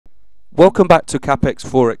Welcome back to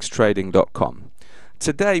CapexForexTrading.com.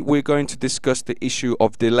 Today we're going to discuss the issue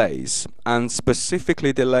of delays, and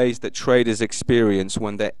specifically delays that traders experience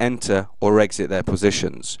when they enter or exit their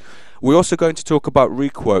positions. We're also going to talk about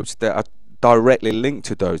requotes that are directly linked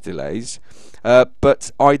to those delays,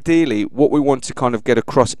 but ideally what we want to kind of get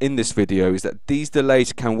across in this video is that these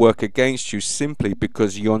delays can work against you simply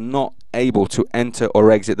because you're not able to enter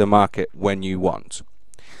or exit the market when you want.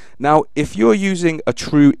 Now, if you're using a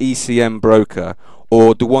true ECM broker,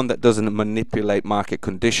 or the one that doesn't manipulate market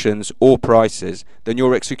conditions or prices, then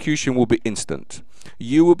your execution will be instant.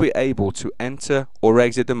 You will be able to enter or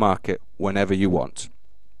exit the market whenever you want.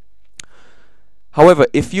 However,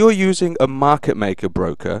 if you're using a market maker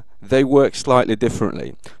broker, they work slightly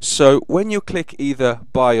differently. So when you click either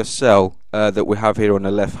buy or sell that we have here on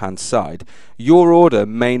the left hand side, your order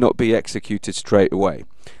may not be executed straight away.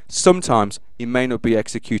 Sometimes it may not be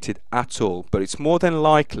executed at all, but it's more than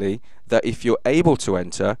likely that if you're able to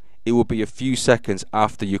enter, it will be a few seconds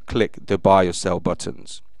after you click the buy or sell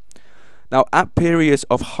buttons. Now, at periods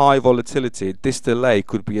of high volatility, this delay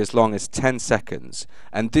could be as long as 10 seconds,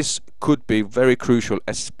 and this could be very crucial,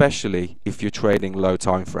 especially if you're trading low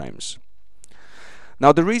time frames.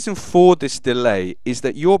 Now, the reason for this delay is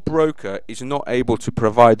that your broker is not able to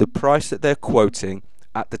provide the price that they're quoting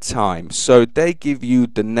at the time, so they give you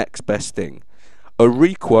the next best thing, a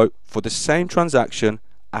requote for the same transaction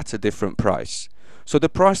at a different price. So the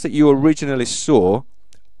price that you originally saw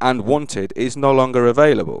and wanted is no longer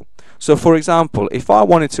available. So for example, if I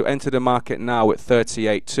wanted to enter the market now at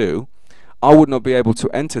 38.2, I would not be able to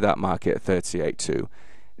enter that market at 38.2.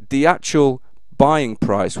 The actual buying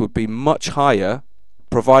price would be much higher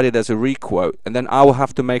provided as a requote, and then I will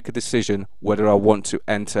have to make a decision whether I want to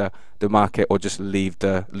enter the market or just leave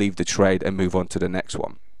the trade and move on to the next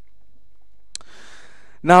one.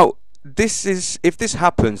 Now, if this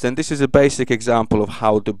happens, then this is a basic example of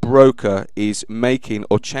how the broker is making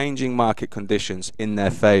or changing market conditions in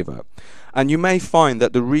their favor. And you may find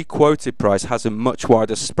that the requoted price has a much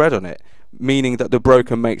wider spread on it, meaning that the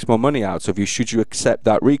broker makes more money out of you should you accept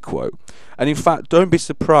that requote. And in fact, don't be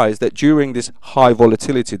surprised that during this high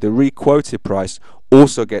volatility, the requoted price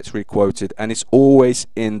also gets requoted, and it's always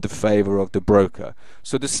in the favor of the broker.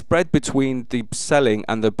 So the spread between the selling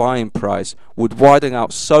and the buying price would widen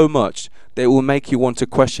out so much that it will make you want to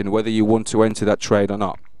question whether you want to enter that trade or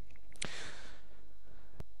not.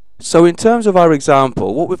 So in terms of our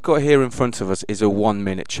example, what we've got here in front of us is a 1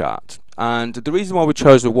 minute chart. And the reason why we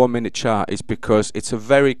chose a 1 minute chart is because it's a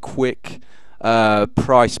very quick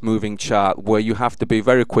price moving chart where you have to be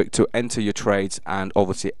very quick to enter your trades and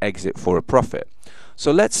obviously exit for a profit.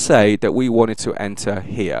 So let's say that we wanted to enter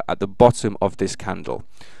here at the bottom of this candle.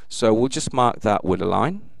 So we'll just mark that with a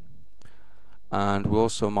line, and we'll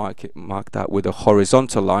also mark that with a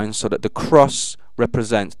horizontal line so that the cross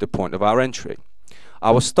represents the point of our entry.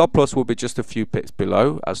 Our stop loss will be just a few pips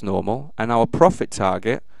below as normal, and our profit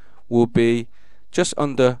target will be just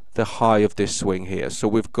under the high of this swing here. So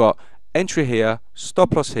we've got entry here,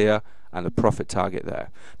 stop loss here, and a profit target there.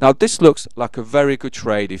 Now this looks like a very good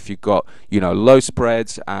trade if you've got, low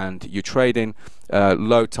spreads and you're trading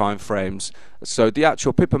low time frames. So the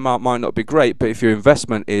actual pip amount might not be great, but if your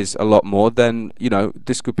investment is a lot more, then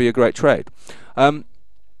this could be a great trade.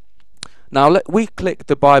 Now we click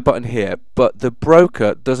the buy button here, but the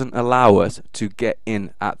broker doesn't allow us to get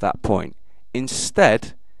in at that point.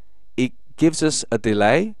 Instead, it gives us a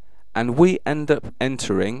delay, and we end up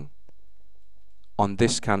entering on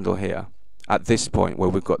this candle here at this point where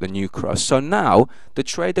we've got the new cross. So now the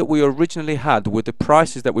trade that we originally had with the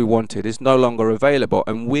prices that we wanted is no longer available,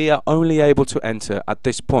 and we are only able to enter at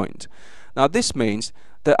this point. Now this means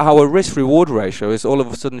that our risk reward ratio is all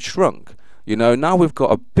of a sudden shrunk. Now we've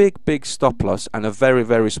got a big stop loss and a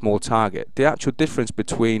very small target. The actual difference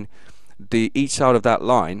between each side of that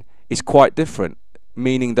line is quite different,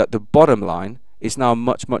 meaning that the bottom line is now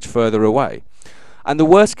much further away. And the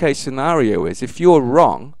worst case scenario is if you're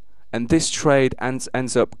wrong and this trade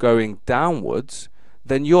ends up going downwards,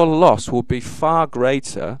 then your loss will be far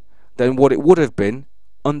greater than what it would have been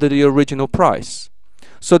under the original price.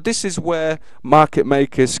 So this is where market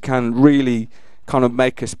makers can really kind of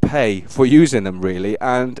make us pay for using them, really.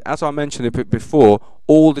 And as I mentioned a bit before,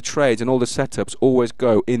 all the trades and all the setups always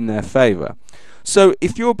go in their favor. So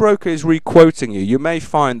if your broker is requoting you, you may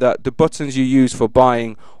find that the buttons you use for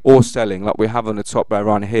buying or selling, like we have on the top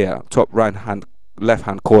left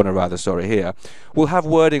hand corner rather, sorry, here, will have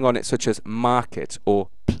wording on it such as market or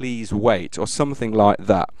please wait or something like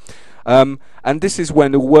that. And this is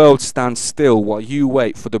when the world stands still while you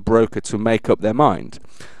wait for the broker to make up their mind.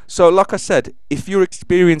 So like I said, if you're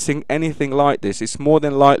experiencing anything like this, it's more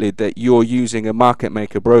than likely that you're using a market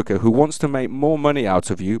maker broker who wants to make more money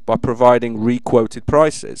out of you by providing requoted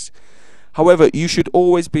prices. However, you should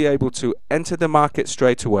always be able to enter the market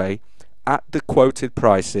straight away at the quoted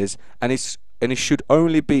prices, and it should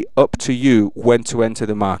only be up to you when to enter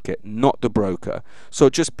the market, not the broker. So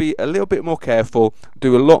just be a little bit more careful,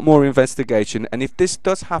 do a lot more investigation, and if this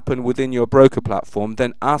does happen within your broker platform,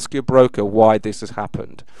 then ask your broker why this has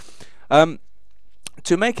happened.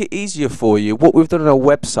 To make it easier for you, what we've done on our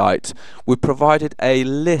website, we've provided a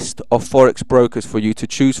list of Forex brokers for you to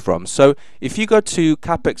choose from. So if you go to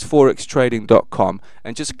capexforextrading.com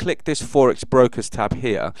and just click this Forex brokers tab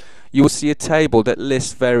here, you will see a table that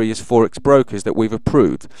lists various Forex brokers that we've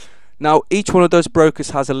approved. Now, each one of those brokers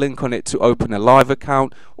has a link on it to open a live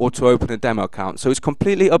account or to open a demo account. So it's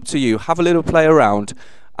completely up to you. Have a little play around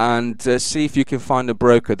and see if you can find a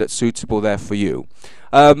broker that's suitable there for you.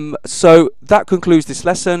 So that concludes this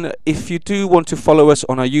lesson. If you do want to follow us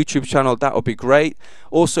on our YouTube channel, that would be great.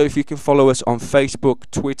 Also, if you can follow us on Facebook,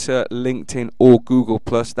 Twitter, LinkedIn or Google+,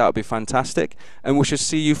 that would be fantastic. And we shall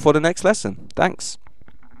see you for the next lesson. Thanks.